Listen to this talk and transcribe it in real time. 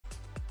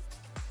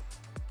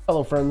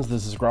Hello friends,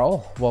 this is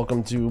Growl.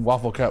 Welcome to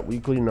Wafflecat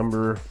Weekly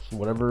number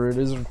whatever it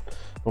is.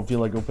 Don't feel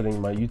like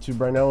opening my YouTube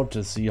right now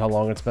to see how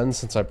long it's been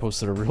since I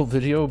posted a real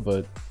video,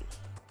 but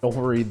don't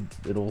worry,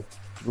 it'll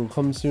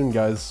come soon,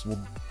 guys.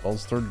 I'll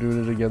start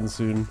doing it again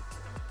soon.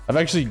 I've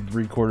actually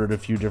recorded a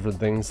few different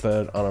things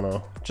that, I don't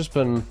know, just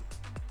been,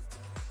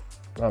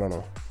 I don't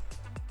know.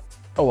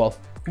 Oh well,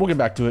 we'll get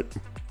back to it.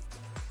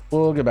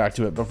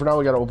 But for now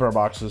we gotta open our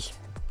boxes.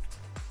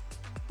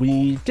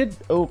 We did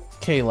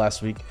okay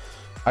last week.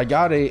 I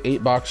got a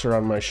 8-boxer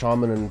on my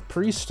Shaman and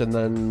Priest, and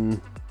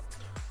then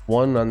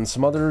 1 on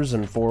some others,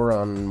 and 4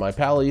 on my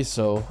Pally,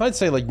 so I'd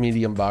say like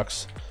medium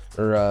box,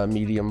 or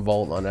medium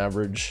vault on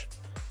average.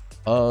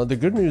 The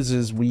good news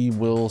is we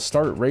will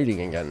start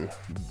raiding again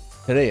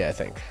today, I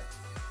think.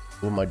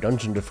 With my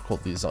dungeon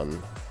difficulties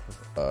on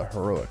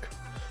heroic.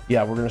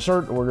 Yeah, we're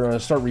gonna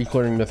start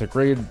reclearing Mythic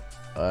Raid.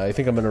 I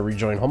think I'm gonna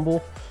rejoin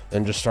Humble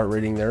and just start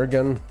raiding there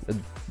again. I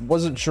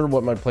wasn't sure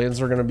what my plans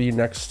are gonna be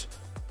next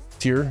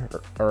tier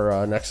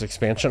or next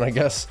expansion, I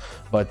guess,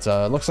 but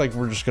looks like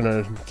we're just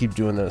gonna keep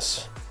doing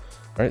this.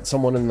 All right,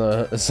 someone in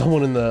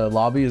the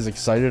lobby is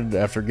excited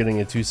after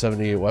getting a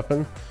 278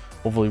 weapon.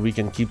 Hopefully we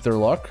can keep their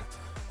luck.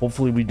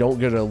 Hopefully we don't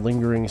get a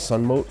lingering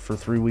sun mote for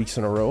 3 weeks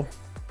in a row.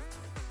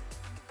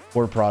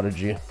 Or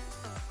Prodigy.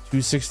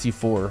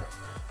 264.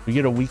 We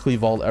get a weekly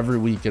vault every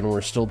week and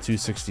we're still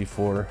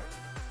 264.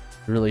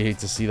 Really hate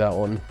to see that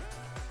one.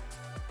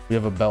 We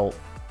have a belt.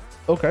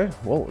 Okay,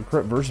 well, a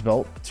crit verse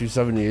belt,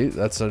 278.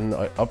 That's an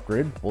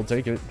upgrade. We'll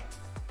take it.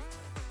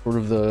 Sort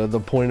of the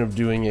point of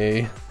doing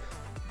a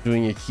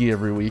key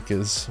every week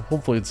is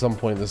hopefully at some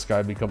point this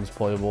guy becomes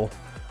playable.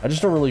 I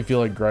just don't really feel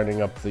like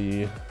grinding up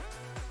the.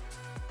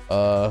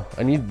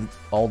 I need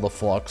all the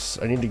flux.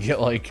 I need to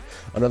get like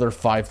another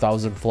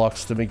 5,000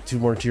 flux to make 2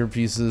 more tier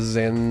pieces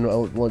and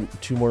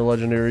 2 more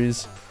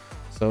legendaries.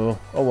 So,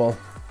 oh well.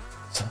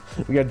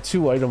 We got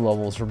 2 item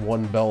levels from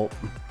 1 belt.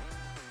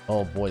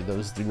 Oh boy,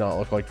 those do not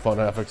look like fun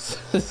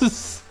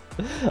affixes.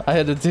 I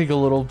had to take a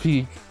little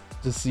peek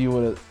to see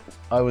what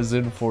I was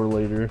in for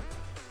later.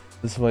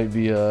 This might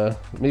be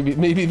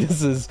maybe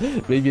this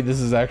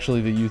is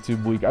actually the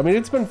YouTube week. I mean,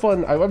 it's been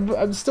fun.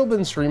 I've still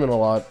been streaming a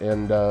lot,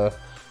 and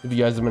if you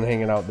guys have been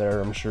hanging out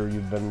there, I'm sure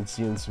you've been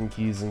seeing some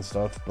keys and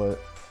stuff. But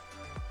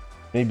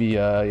maybe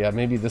yeah,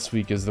 maybe this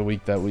week is the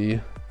week that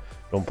we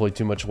don't play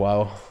too much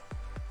WoW.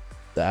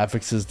 The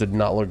affixes did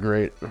not look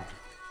great.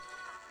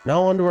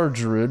 Now onto our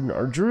Druid.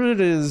 Our Druid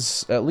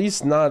is at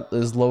least not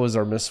as low as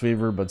our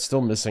Mistweaver, but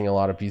still missing a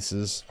lot of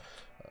pieces.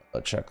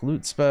 Check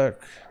loot spec,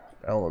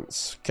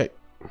 balance. Okay.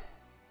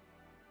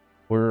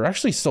 We're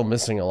actually still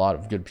missing a lot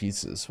of good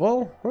pieces.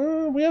 Well,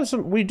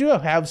 we do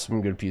have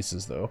some good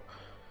pieces though.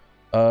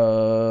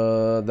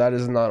 That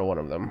is not one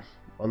of them.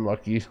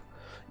 Unlucky.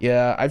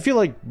 Yeah, I feel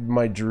like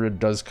my Druid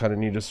does kind of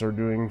need to start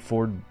doing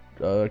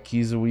 4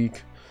 keys a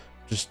week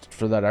just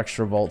for that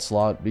extra vault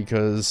slot,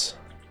 because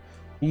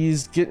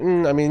he's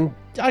getting, I mean,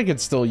 I could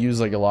still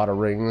use like a lot of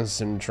rings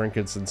and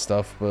trinkets and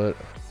stuff, but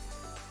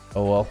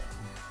oh well.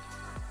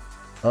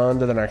 On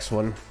to the next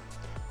one.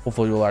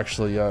 Hopefully we'll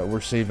actually,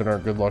 we're saving our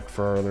good luck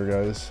for our other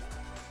guys.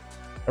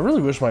 I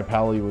really wish my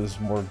Pally was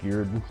more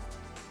geared.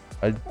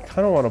 I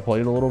kind of want to play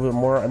it a little bit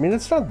more. I mean,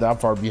 it's not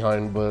that far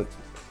behind, but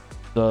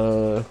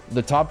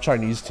the top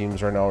Chinese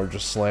teams right now are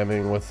just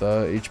slamming with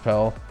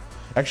HPAL.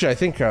 Actually, I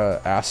think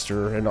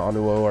Aster and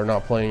Anuo are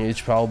not playing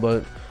HPAL,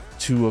 but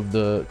two of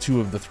the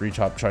 3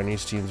 top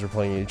Chinese teams are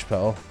playing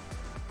HPAL.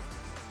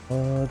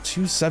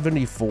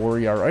 274.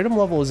 Yeah, our item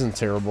level isn't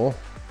terrible.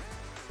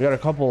 We got a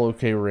couple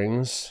okay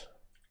rings.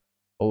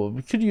 Oh,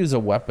 we could use a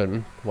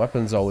weapon.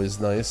 Weapon's always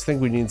nice. I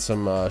think we need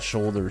some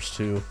shoulders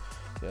too.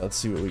 Yeah, let's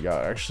see what we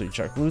got. Actually,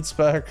 check loot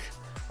spec.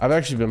 I've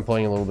actually been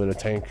playing a little bit of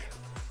tank.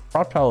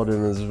 Prot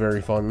Paladin is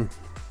very fun.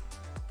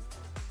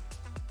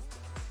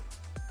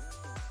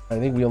 I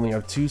think we only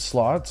have 2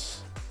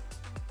 slots.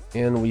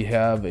 And we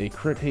have a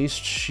crit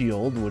haste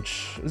shield,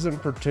 which isn't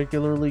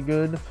particularly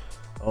good.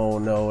 Oh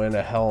no, and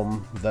a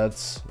helm.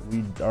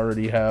 We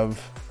already have.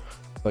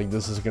 Like,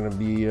 this is gonna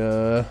be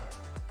a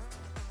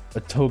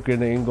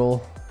token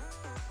angle.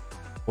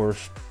 Poor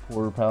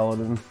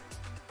Paladin.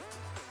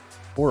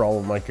 Or all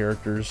of my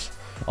characters.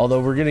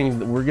 Although we're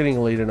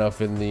getting late enough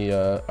in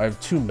the I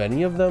have too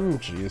many of them.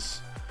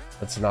 Jeez.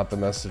 That's not the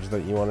message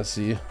that you want to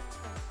see.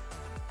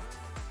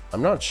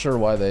 I'm not sure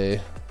why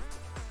they.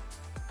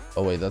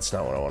 Oh wait, that's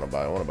not what I want to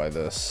buy. I want to buy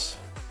this.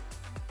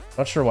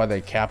 Not sure why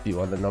they cap you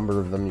on the number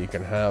of them you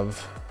can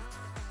have.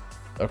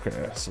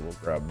 Okay, so we'll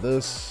grab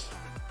this.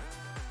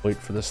 Wait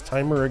for this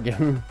timer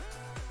again.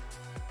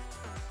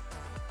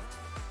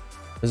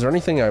 Is there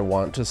anything I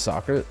want to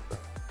socket?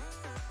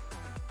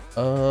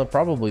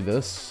 Probably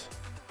this.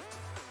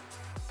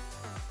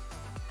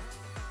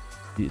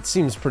 It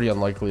seems pretty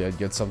unlikely I'd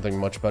get something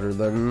much better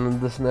than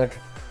this neck.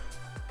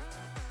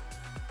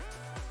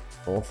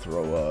 We'll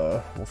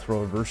throw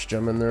a verse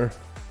gem in there.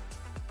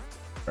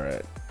 All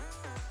right.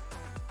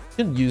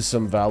 Could use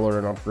some valor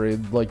and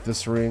upgrade like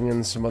this ring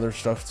and some other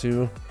stuff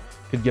too.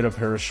 Could get a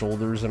pair of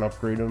shoulders and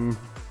upgrade them.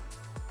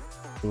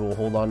 We will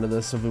hold on to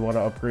this if we want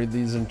to upgrade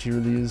these and tier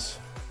these.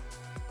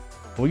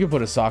 We could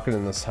put a socket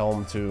in this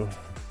helm too.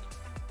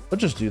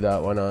 Let's just do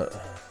that, why not?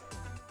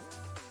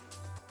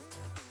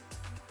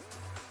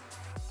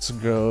 Let's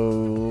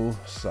go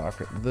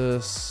socket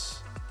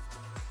this.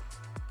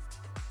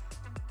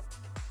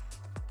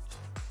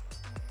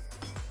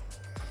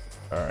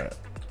 Alright.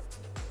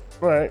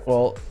 Alright,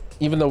 well,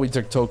 even though we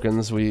took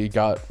tokens, we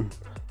got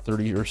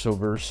 30 or so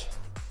verse.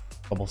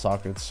 Couple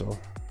sockets, so.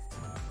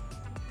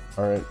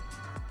 Alright.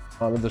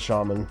 On to the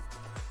shaman.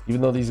 Even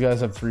though these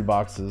guys have 3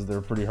 boxes,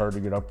 they're pretty hard to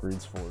get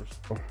upgrades for.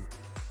 So.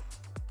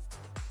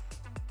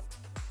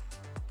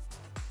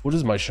 What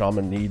does my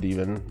shaman need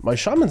even? My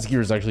shaman's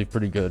gear is actually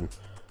pretty good.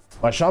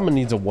 My shaman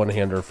needs a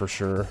one-hander for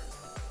sure.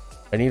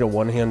 I need a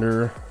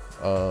one-hander.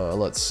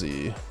 Let's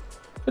see.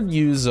 Could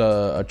use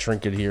a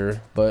trinket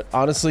here, but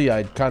honestly,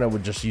 I kind of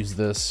would just use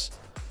this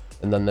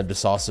and then the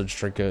sausage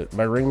trinket.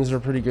 My rings are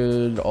pretty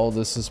good. All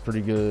this is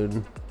pretty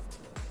good.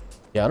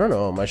 Yeah, I don't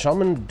know. My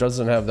shaman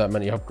doesn't have that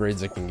many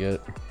upgrades it can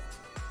get.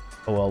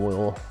 Oh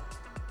well,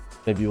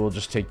 maybe we'll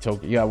just take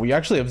token. Yeah, we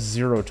actually have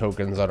 0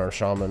 tokens on our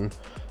shaman,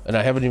 and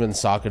I haven't even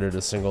socketed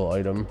a single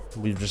item.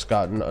 We've just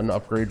gotten an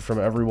upgrade from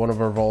every one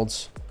of our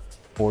vaults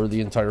for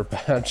the entire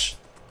patch,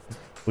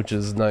 which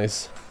is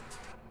nice.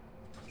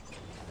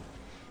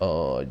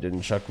 Oh, I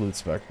didn't check loot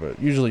spec, but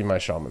usually my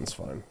shaman's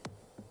fine.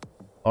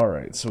 All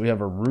right, so we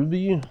have a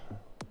ruby,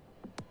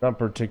 not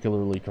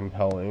particularly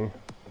compelling.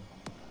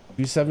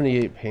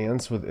 278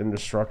 pants with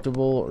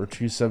indestructible or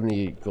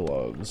 278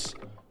 gloves.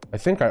 I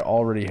think I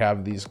already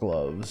have these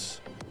gloves.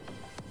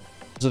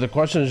 So the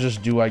question is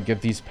just, do I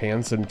get these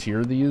pants and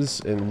tier these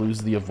and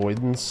lose the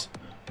avoidance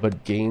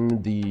but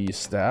gain the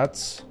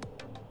stats?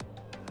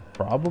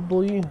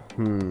 Probably.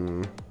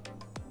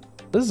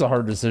 This is a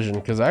hard decision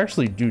because I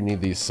actually do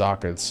need these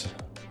sockets.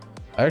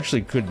 I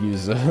actually could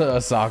use a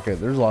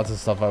socket. There's lots of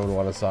stuff I would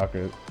want to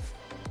socket.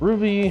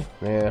 Ruby,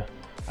 yeah.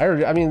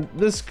 I mean,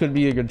 this could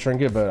be a good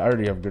trinket, but I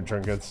already have good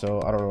trinkets,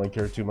 so I don't really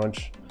care too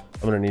much.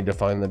 I'm gonna need to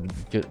find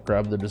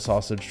grab the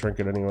sausage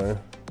trinket anyway.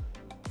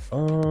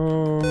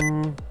 Oh,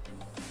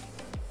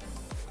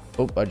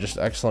 I just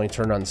accidentally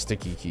turned on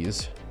sticky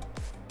keys,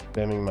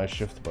 spamming my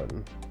shift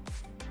button.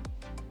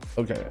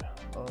 Okay.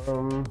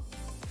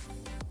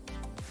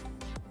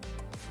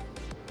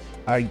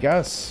 I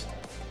guess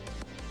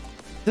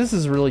this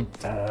is really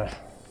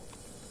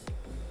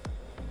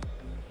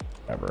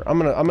whatever. I'm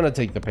gonna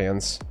take the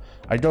pants.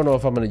 I don't know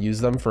if I'm gonna use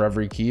them for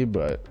every key,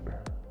 but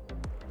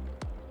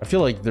I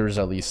feel like there's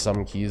at least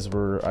some keys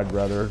where I'd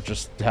rather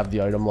just have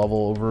the item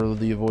level over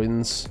the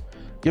avoidance.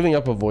 Giving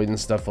up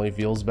avoidance definitely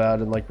feels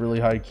bad in like really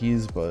high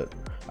keys, but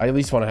I at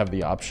least want to have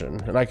the option,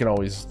 and I can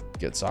always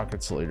get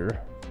sockets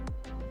later.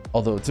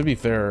 Although, to be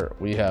fair,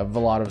 we have a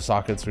lot of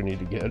sockets we need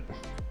to get.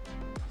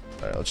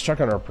 All right, let's check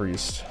on our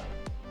priest.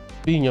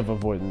 Speaking of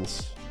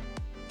avoidance,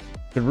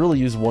 could really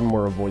use one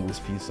more avoidance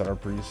piece on our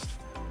priest.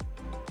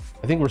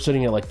 I think we're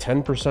sitting at like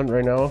 10%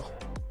 right now,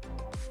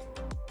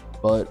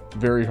 but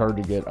very hard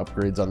to get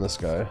upgrades on this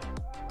guy.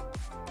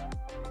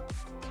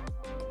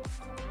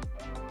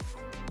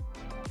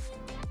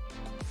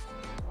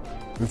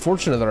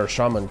 Unfortunate that our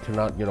shaman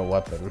cannot get a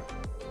weapon.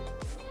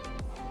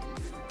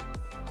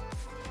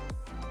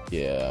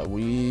 Yeah,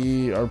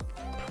 our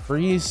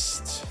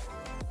priest,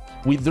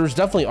 there's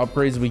definitely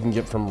upgrades we can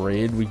get from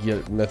raid. We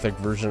get mythic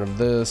version of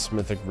this,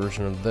 mythic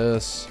version of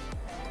this.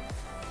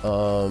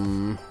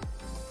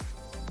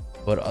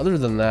 But other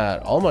than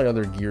that, all my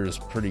other gear is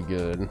pretty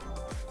good.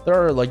 There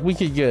are like, we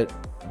could get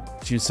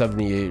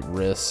 278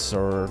 wrists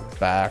or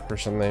back or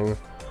something,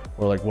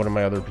 or like one of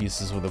my other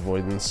pieces with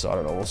avoidance. So I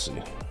don't know, we'll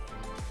see.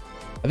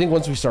 I think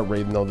once we start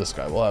raiding though, this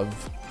guy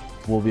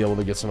we'll be able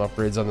to get some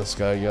upgrades on this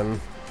guy again.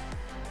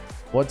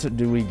 What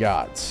do we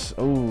got?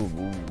 Oh,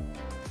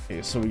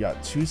 okay, so we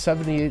got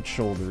 278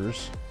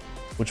 shoulders,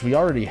 which we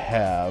already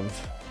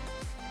have.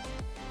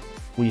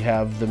 We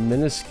have the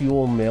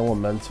minuscule male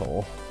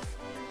elemental,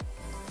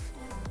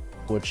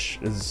 which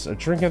is a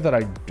trinket that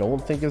I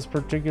don't think is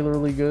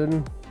particularly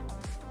good,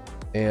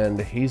 and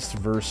haste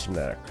verse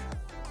neck.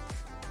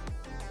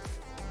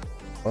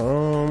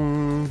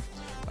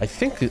 I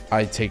think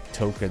I take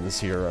tokens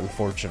here,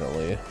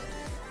 unfortunately,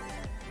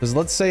 because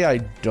let's say I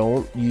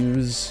don't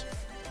use.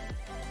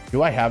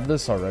 Do I have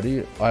this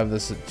already? I have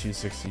this at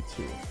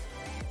 262.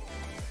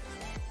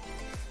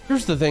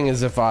 Here's the thing: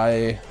 is if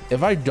I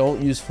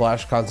don't use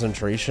flash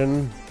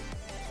concentration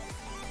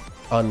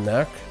on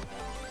neck,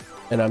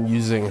 and I'm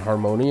using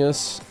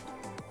harmonious,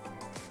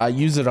 I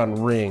use it on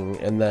ring,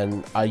 and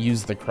then I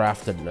use the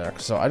crafted neck.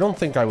 So I don't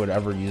think I would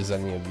ever use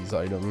any of these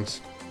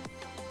items.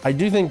 I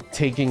do think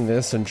taking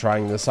this and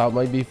trying this out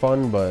might be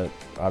fun, but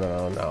I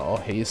don't know. No,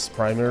 haste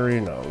primary.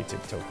 No, we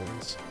take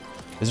tokens.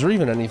 Is there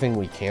even anything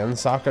we can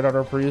socket on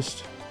our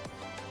priest?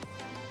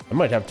 I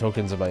might have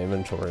tokens in my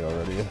inventory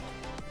already.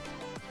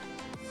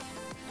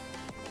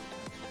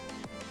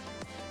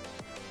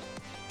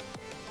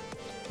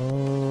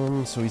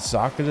 So we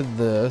socketed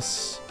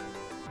this.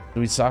 Do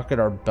we socket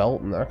our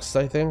belt next?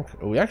 I think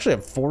we actually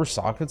have 4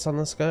 sockets on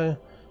this guy.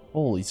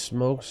 Holy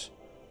smokes!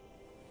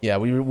 Yeah,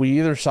 we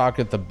either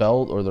socket the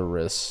belt or the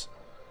wrists.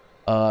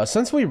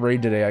 Since we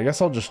raid today, I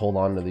guess I'll just hold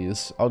on to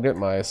these. I'll get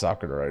my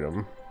socketer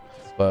item,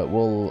 but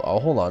I'll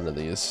hold on to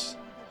these.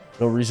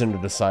 No reason to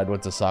decide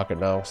what to socket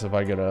now, because if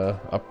I get a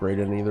upgrade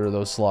in either of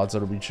those slots,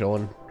 it'll be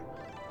chilling.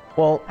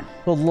 Well,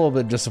 a little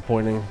bit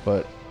disappointing,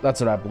 but that's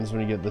what happens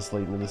when you get this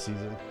late into the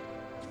season.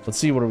 Let's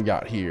see what do we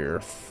got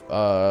here.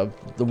 The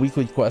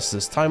weekly quest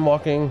is time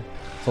walking.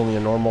 It's only a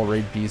normal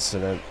raid piece,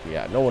 and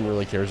yeah, no one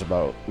really cares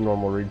about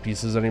normal raid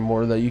pieces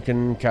anymore that you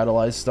can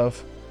catalyze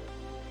stuff.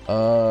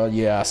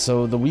 Yeah,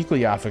 so the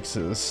weekly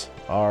affixes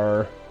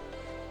are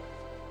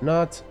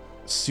not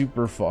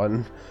super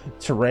fun.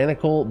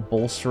 Tyrannical,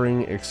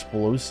 bolstering,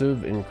 explosive,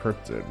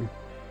 encrypted.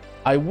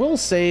 I will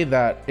say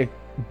that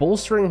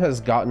bolstering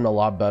has gotten a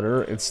lot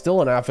better. It's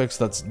still an affix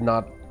that's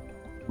not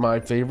my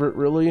favorite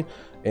really,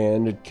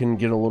 and it can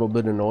get a little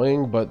bit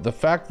annoying, but the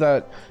fact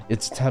that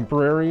it's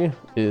temporary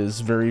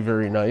is very,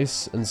 very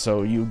nice, and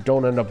so you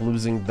don't end up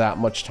losing that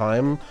much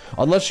time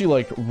unless you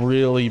like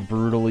really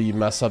brutally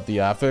mess up the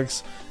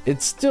affix.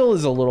 It still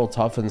is a little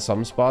tough in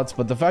some spots,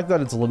 but the fact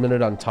that it's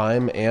limited on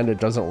time and it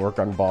doesn't work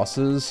on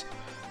bosses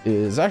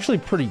is actually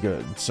pretty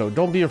good. So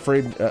don't be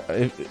afraid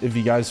if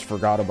you guys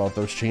forgot about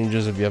those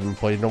changes. If you haven't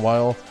played in a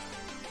while,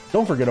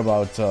 don't forget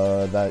about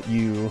that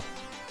you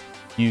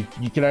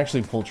can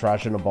actually pull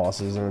trash into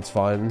bosses and it's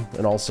fine.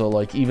 And also,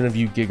 like, even if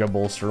you giga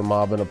bolster a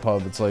mob in a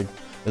pub, it's like,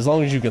 as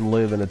long as you can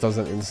live and it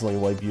doesn't instantly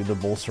wipe you, the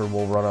bolster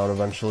will run out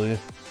eventually.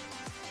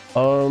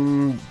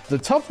 The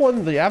tough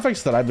one, the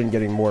affix that I've been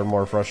getting more and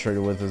more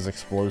frustrated with is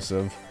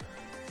explosive.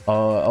 A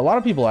lot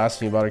of people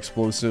ask me about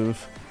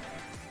explosive.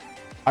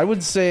 I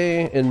would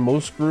say in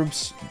most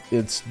groups,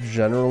 it's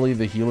generally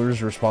the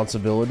healer's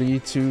responsibility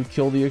to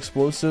kill the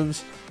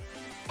explosives.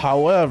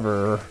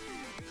 However,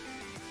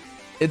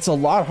 it's a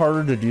lot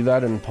harder to do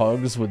that in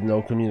pugs with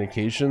no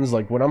communications.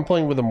 Like when I'm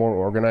playing with a more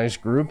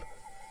organized group,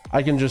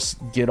 I can just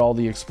get all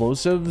the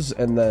explosives,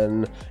 and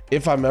then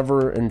if I'm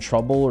ever in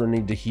trouble or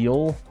need to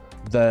heal,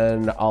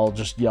 then I'll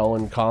just yell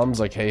in comms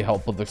like, hey,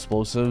 help with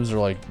explosives, or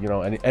like, you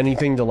know,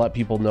 anything to let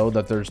people know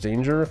that there's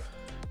danger.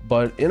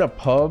 But in a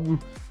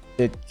pub,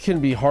 it can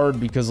be hard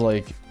because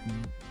like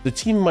the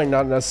team might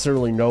not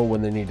necessarily know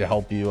when they need to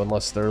help you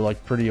unless they're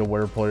like pretty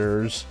aware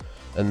players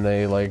and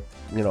they like,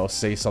 you know,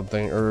 say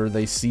something, or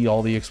they see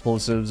all the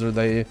explosives, or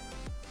they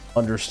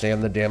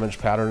understand the damage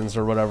patterns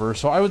or whatever.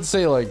 So I would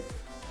say like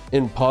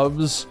in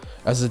pubs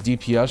as a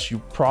DPS, you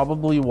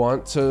probably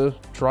want to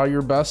try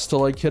your best to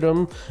like hit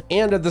him,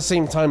 and at the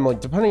same time, like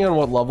depending on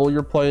what level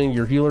you're playing,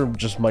 your healer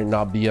just might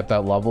not be at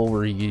that level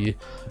where he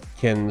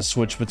can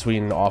switch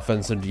between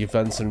offense and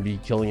defense and be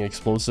killing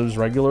explosives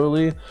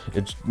regularly.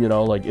 It's, you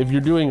know, like if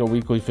you're doing a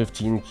weekly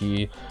 15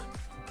 key,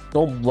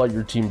 don't let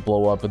your team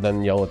blow up and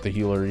then yell at the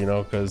healer, you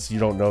know, because you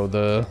don't know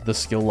the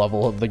skill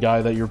level of the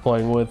guy that you're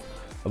playing with.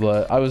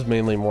 But I was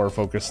mainly more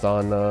focused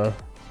on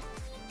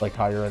like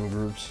higher end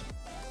groups.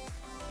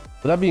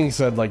 But that being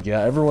said, like,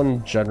 yeah,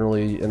 everyone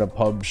generally in a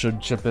pub should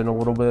chip in a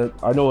little bit.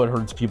 I know it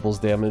hurts people's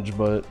damage,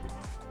 but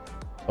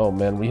oh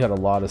man, we had a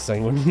lot of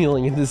sanguine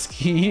healing in this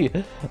key.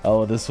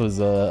 Oh, this was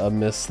a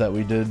miss that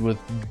we did with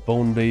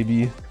Bone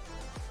Baby.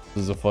 This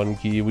was a fun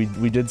key.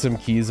 We did some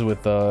keys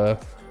with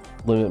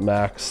Limit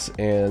Max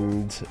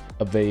and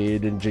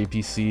Evade and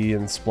JPC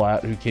and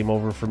Splat, who came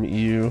over from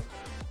EU.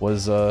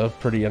 Was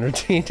pretty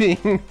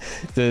entertaining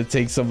to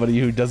take somebody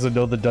who doesn't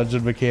know the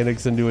dungeon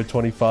mechanics into a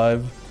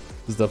 25.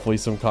 There's definitely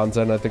some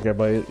content I think I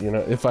might, you know,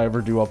 if I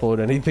ever do upload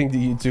anything to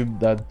YouTube,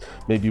 that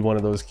maybe one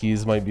of those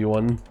keys might be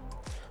one.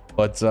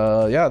 But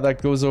yeah,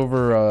 that goes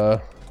over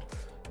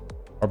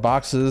our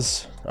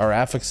boxes, our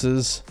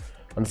affixes.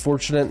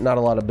 Unfortunate, not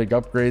a lot of big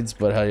upgrades,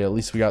 but hey, at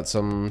least we got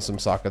some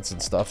sockets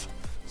and stuff.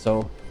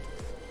 So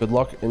good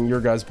luck in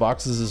your guys'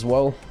 boxes as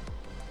well.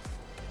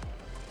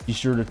 Be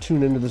sure to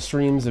tune into the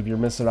streams if you're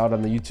missing out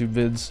on the YouTube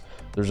vids.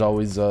 There's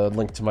always a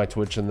link to my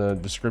Twitch in the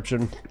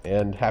description,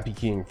 and happy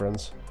keying,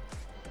 friends.